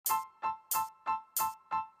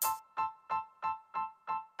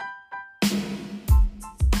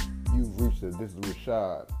to This is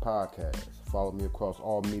Rashad podcast. Follow me across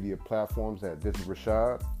all media platforms at This is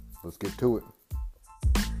Rashad. Let's get to it.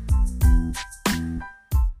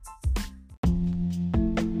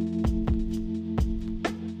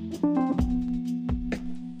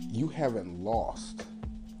 You haven't lost.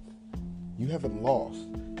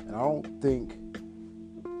 And I don't think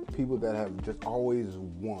people that have just always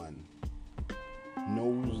won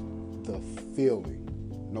knows the feeling,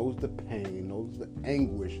 knows the pain, knows the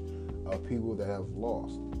anguish of people that have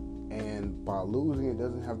lost. And by losing, it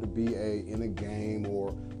doesn't have to be in a game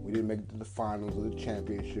or we didn't make it to the finals or the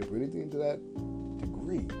championship or anything to that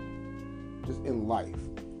degree. Just in life.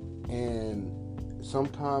 And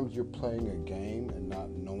sometimes you're playing a game and not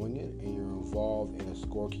knowing it, and you're involved in a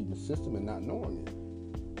scorekeeping system and not knowing it.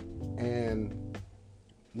 And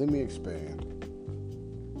let me expand.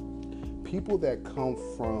 People that come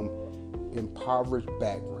from impoverished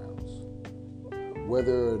backgrounds,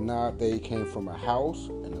 whether or not they came from a house,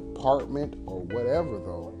 an apartment, or whatever,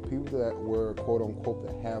 though, people that were quote unquote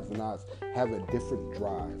the have-nots have a different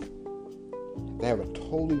drive. They have a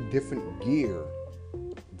totally different gear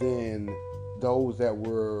than those that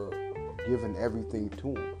were given everything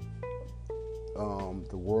to them.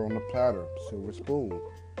 The world on the platter, silver spoon.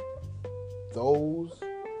 Those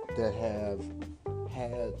that have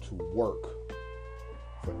had to work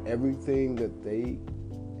for everything that they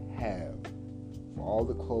have, for all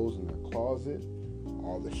the clothes in their closet,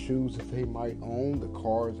 all the shoes that they might own, the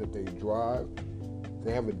cars that they drive,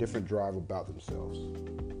 they have a different drive about themselves.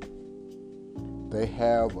 They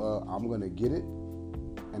have, I'm going to get it,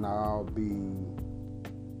 and I'll be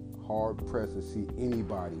hard-pressed to see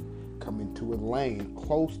anybody come into a lane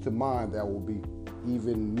close to mine that will be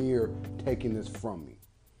even near taking this from me.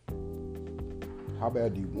 How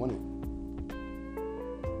bad do you want it?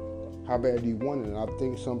 How bad do you want it? And I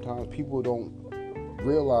think sometimes people don't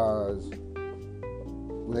realize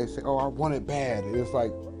when they say, oh, I want it bad. It's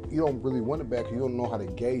like, you don't really want it bad because you don't know how to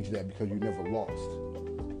gauge that because you never lost.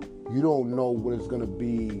 You don't know what it's going to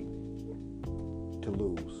be to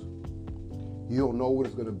lose. You don't know what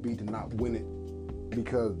it's going to be to not win it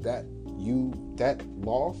because that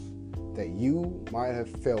loss that you might have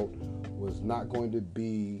felt was not going to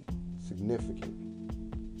be significant.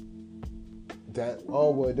 That,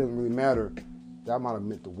 oh, well, it doesn't really matter. That might have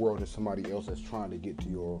meant the world to somebody else that's trying to get to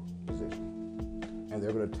your position. And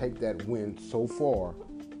they're going to take that win so far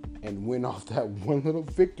and win off that one little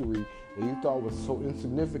victory that you thought was so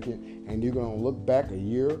insignificant. And you're going to look back a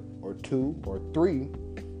year or 2 or 3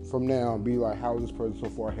 from now and be like, how is this person so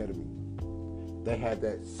far ahead of me? They had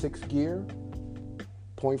that 6 gear,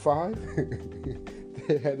 0.5.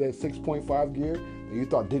 They had that 6.5 gear that you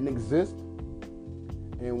thought didn't exist.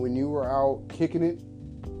 And when you were out kicking it,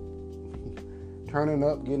 turning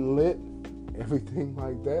up, getting lit, everything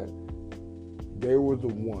like that, they were the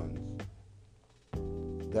ones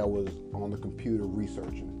that was on the computer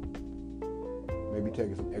researching. Maybe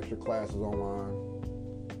taking some extra classes online.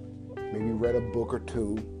 Maybe read a book or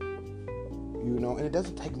 2. And it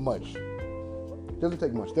doesn't take much.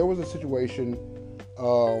 There was a situation,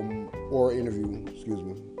 or interview,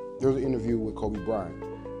 There was an interview with Kobe Bryant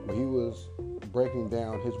where he was breaking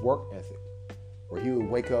down his work ethic, where he would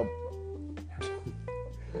wake up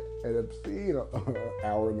at an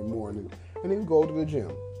hour in the morning and he would go to the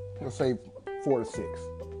gym. Let's say 4 to 6.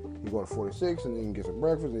 He'd go to 4 to 6 and then get some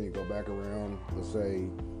breakfast, and he'd go back around, let's say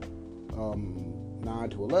 9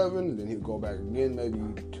 to 11, and then he'd go back again maybe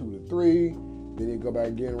 2 to 3, then he'd go back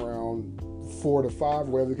again around 4 to 5,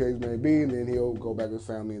 whatever the case may be, and then he'll go back to his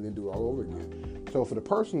family and then do it all over again. So for the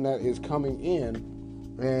person that is coming in,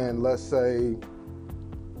 and let's say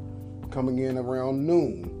coming in around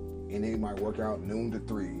noon, and he might work out noon to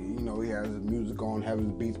 3. He has his music on, having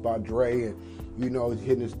his Beats by Dre, and he's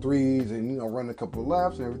hitting his threes and running a couple of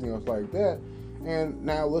laps and everything else like that. And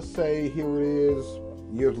now let's say here it is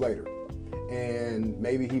years later, and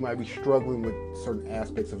maybe he might be struggling with certain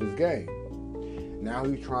aspects of his game. Now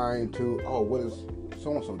he's trying to, what is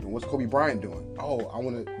so-and-so doing? What's Kobe Bryant doing? Oh, I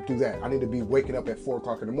want to do that. I need to be waking up at 4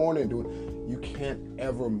 o'clock in the morning and doing. You can't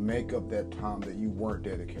ever make up that time that you weren't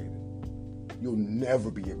dedicated. You'll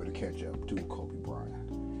never be able to catch up to Kobe Bryant.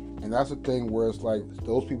 And that's the thing where it's like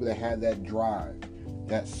those people that had that drive,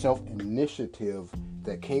 that self-initiative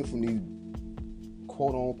that came from these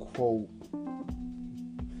quote-unquote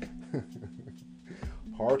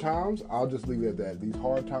hard times. I'll just leave it at that. These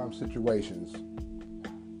hard time situations.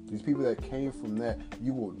 These people that came from that,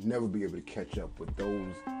 you will never be able to catch up with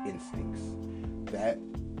those instincts. That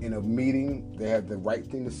in a meeting, they have the right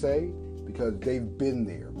thing to say because they've been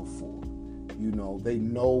there before. They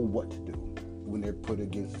know what to do when they're put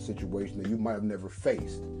against a situation that you might have never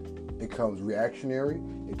faced. It comes reactionary.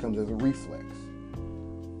 It comes as a reflex.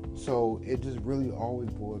 So it just really always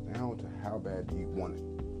boils down to how bad do you want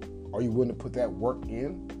it. Are you willing to put that work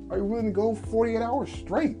in? Are you willing to go 48 hours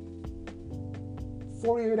straight?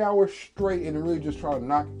 48 hours straight and really just try to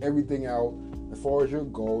knock everything out as far as your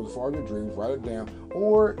goals, as far as your dreams, write it down.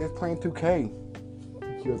 Or is playing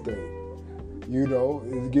 2K your thing? You know,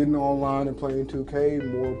 is getting online and playing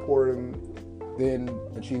 2K more important than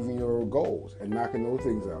achieving your goals and knocking those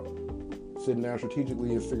things out? Sitting down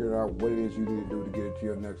strategically and figuring out what it is you need to do to get it to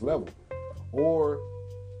your next level. Or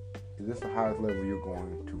is this the highest level you're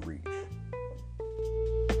going to reach?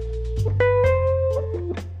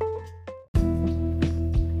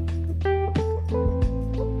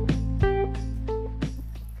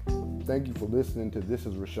 Thank you for listening to This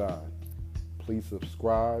is Rashad. Please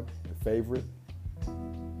subscribe and favorite.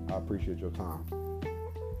 I appreciate your time.